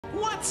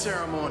that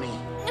ceremony.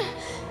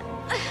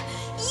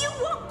 You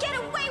won't get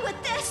away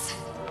with this!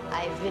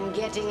 I've been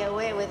getting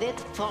away with it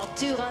for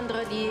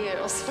 200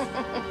 years.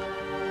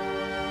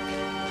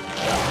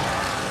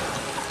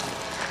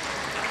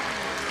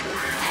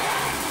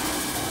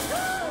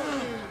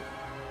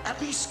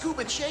 At least Scoob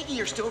and Shaggy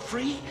are still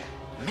free.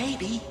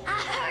 Maybe. I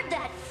heard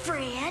that,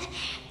 Fred.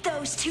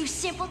 Those two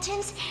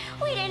simpletons,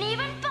 we didn't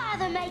even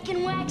bother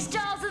making wax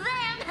dolls of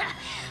them.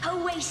 A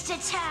waste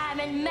of time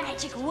and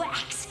magic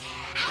wax.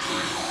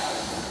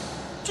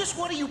 Just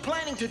what are you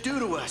planning to do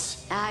to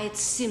us?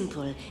 It's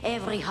simple.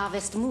 Every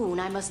harvest moon,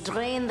 I must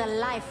drain the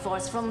life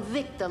force from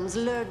victims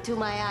lured to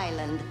my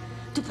island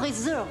to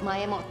preserve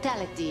my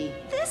immortality.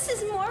 This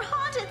is more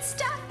haunted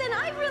stuff than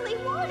I really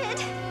wanted.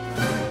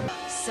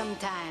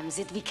 Sometimes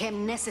it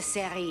became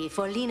necessary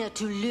for Lena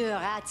to lure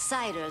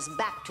outsiders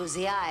back to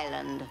the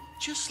island.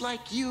 Just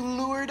like you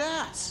lured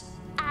us.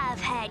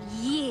 I've had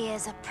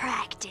years of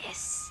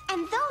practice.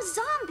 And those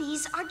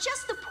zombies are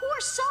just the poor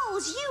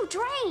souls you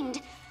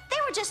drained. They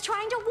were just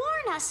trying to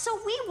warn us so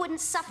we wouldn't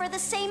suffer the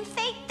same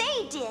fate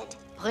they did.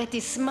 Pretty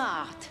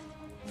smart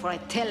for a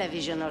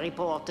television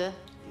reporter.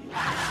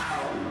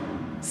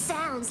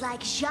 Sounds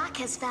like Jacques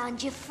has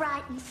found you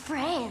frightened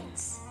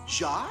friends.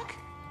 Jacques?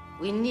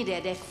 We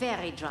needed a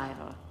ferry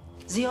driver.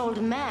 The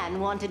old man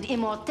wanted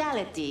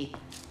immortality,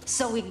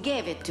 so we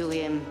gave it to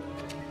him.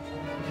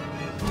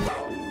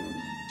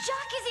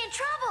 Jacques is in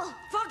trouble!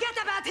 Forget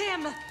about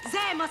him!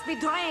 They must be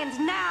drained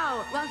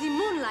now, while the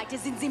moonlight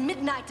is in the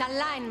midnight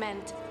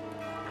alignment.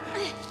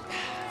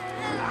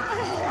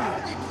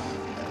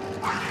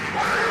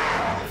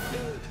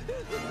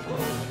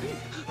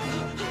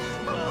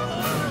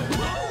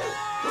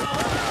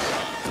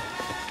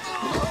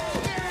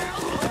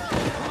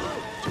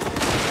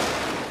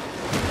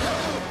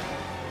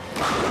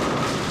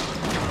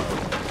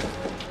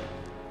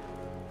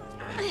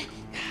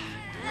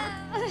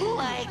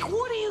 Like,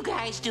 what are you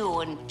guys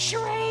doing?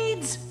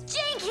 Charades?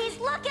 Jinkies,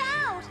 look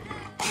out!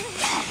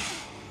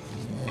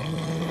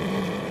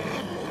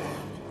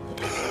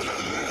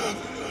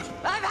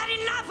 I've had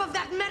enough of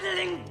that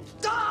meddling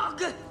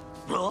dog!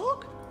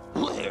 Dog?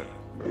 Where?